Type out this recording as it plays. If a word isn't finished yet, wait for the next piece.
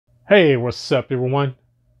Hey, what's up everyone?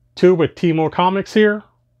 Two with Timo Comics here.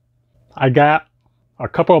 I got a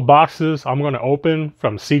couple of boxes I'm going to open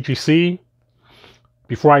from CGC.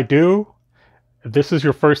 Before I do, if this is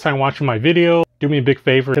your first time watching my video, do me a big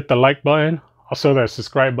favor, hit the like button. Also that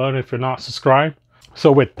subscribe button if you're not subscribed. So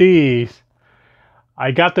with these,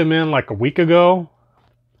 I got them in like a week ago.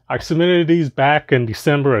 I submitted these back in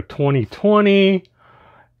December of 2020.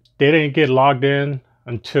 They didn't get logged in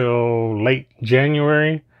until late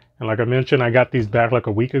January. And like I mentioned, I got these back like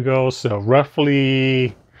a week ago. So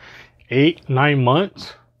roughly 8-9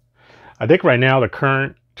 months. I think right now the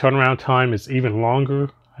current turnaround time is even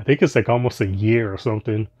longer. I think it's like almost a year or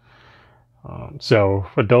something. So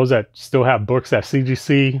for those that still have books at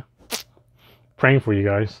CGC, praying for you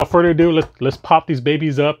guys. Without further ado, let's pop these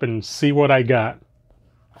babies up and see what I got.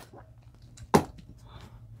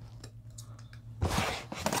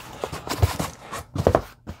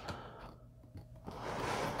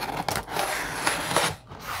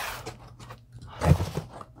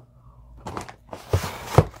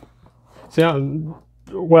 So,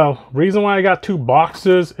 well, reason why I got two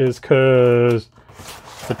boxes is because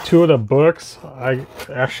for two of the books, I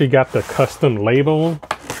actually got the custom label.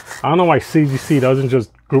 I don't know why CGC doesn't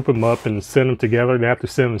just group them up and send them together. They have to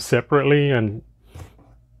send them separately, and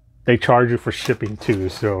they charge you for shipping too.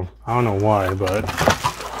 So I don't know why, but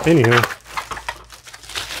anywho,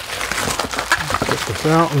 check this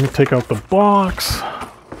out. Let me take out the box,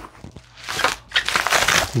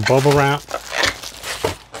 bubble wrap.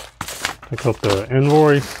 Take out the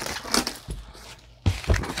invoice,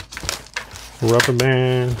 rubber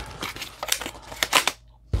band.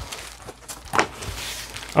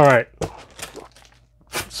 All right,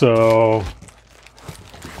 so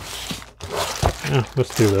yeah,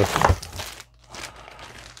 let's do this.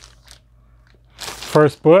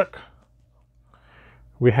 First book,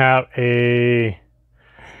 we have a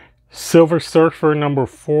Silver Surfer number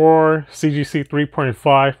 4, CGC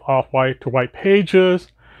 3.5 off-white to white pages.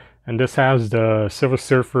 And this has the Silver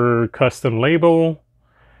Surfer custom label.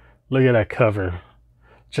 Look at that cover.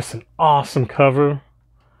 Just an awesome cover.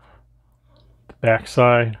 The back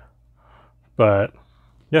side. But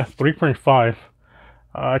yeah, 3.5.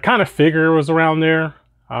 I kind of figured it was around there.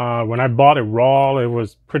 When I bought it raw, it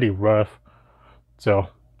was pretty rough. So,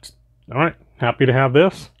 alright, happy to have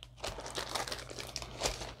this.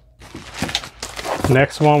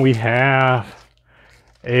 Next one, we have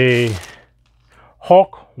a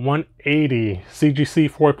Hulk 180 CGC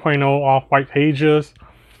 4.0 off-white pages.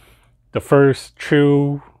 The first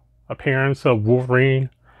true appearance of Wolverine.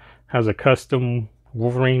 Has a custom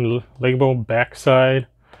Wolverine label backside.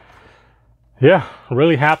 Yeah,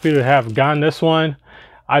 really happy to have gotten this one.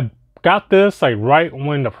 I got this like right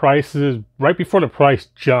before the price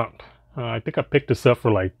jumped. I think I picked this up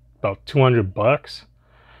for like about 200 bucks.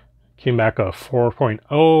 Came back a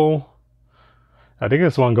 4.0. I think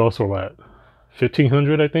this one goes for what?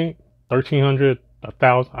 1,500, I think, 1,300,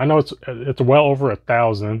 1,000. I know it's well over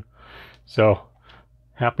 1,000. So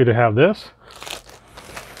happy to have this.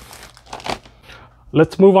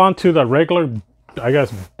 Let's move on to the regular, I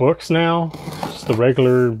guess, books now. Just the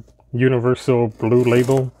regular universal blue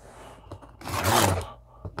label.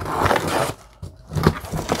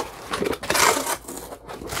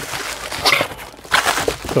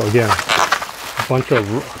 So again, a bunch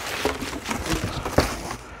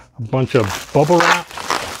of bubble wrap.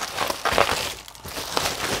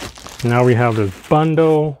 Now we have this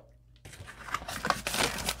bundle.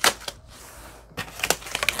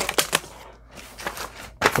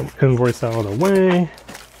 Some invoice out of the way.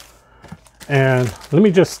 And let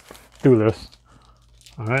me just do this.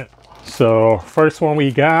 All right. So first one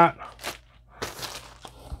we got.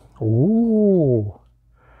 Ooh.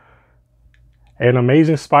 An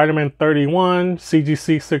Amazing Spider-Man 31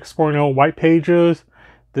 CGC 6.0 white pages.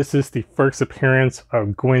 This is the first appearance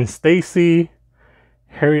of Gwen Stacy,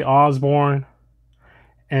 Harry Osborn,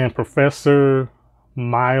 and Professor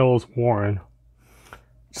Miles Warren.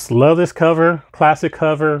 Just love this cover, classic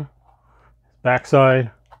cover, backside,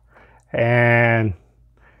 and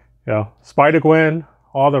you know, Spider-Gwen,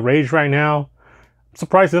 all the rage right now. I'm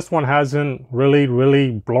surprised this one hasn't really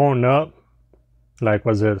blown up. Like,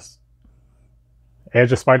 was this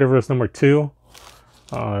Edge of Spider-Verse number 2?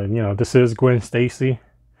 You know, this is Gwen Stacy.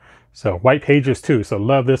 So white pages too, so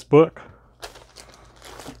love this book.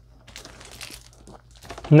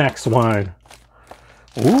 Next one.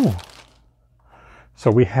 Ooh. So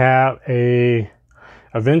we have a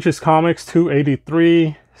Avengers Comics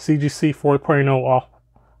 283 CGC 4.0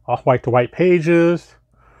 off-white to white pages.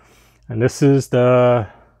 And this is the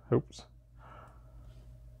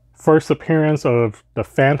first appearance of the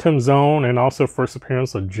Phantom Zone and also first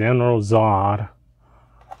appearance of General Zod.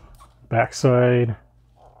 Backside.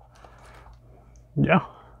 Yeah,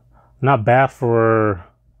 not bad for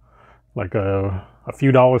like a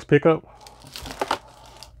few dollars pickup.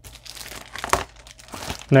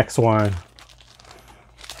 Next one.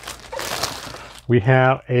 We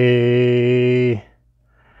have a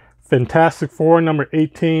Fantastic Four number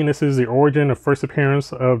 18. This is the origin of first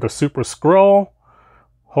appearance of the Super Skrull.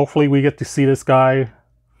 Hopefully we get to see this guy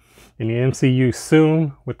in the MCU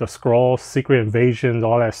soon with the Skrulls, Secret Invasions,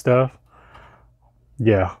 all that stuff.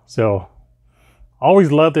 Yeah, so always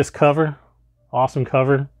love this cover. Awesome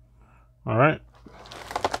cover. All right.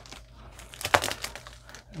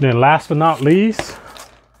 Then last but not least,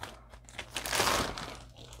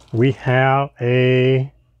 we have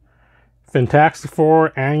a Fantastic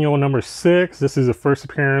Four Annual number 6. This is the first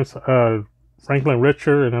appearance of Franklin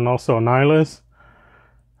Richard and then also Annihilus.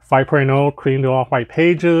 5.0 cream to off-white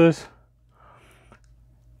pages.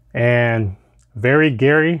 And very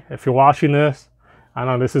Gary, if you're watching this, I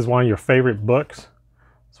know this is one of your favorite books.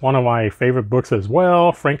 It's one of my favorite books as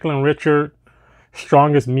well. Franklin Richard,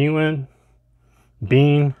 strongest mutant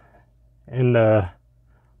being in the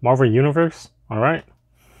Marvel Universe. All right.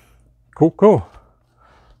 Cool.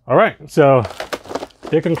 All right, so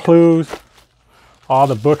that concludes all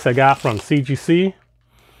the books I got from CGC.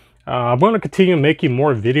 I'm going to continue making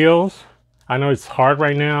more videos. I know it's hard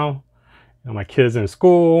right now. You know, my kids in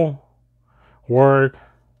school, work,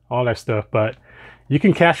 all that stuff. But you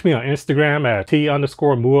can catch me on Instagram at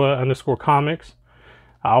T_Mua_comics.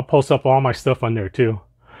 I'll post up all my stuff on there too.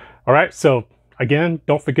 All right, so again,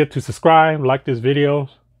 don't forget to subscribe, like this video.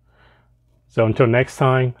 So until next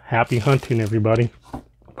time, happy hunting, everybody.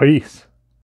 Peace.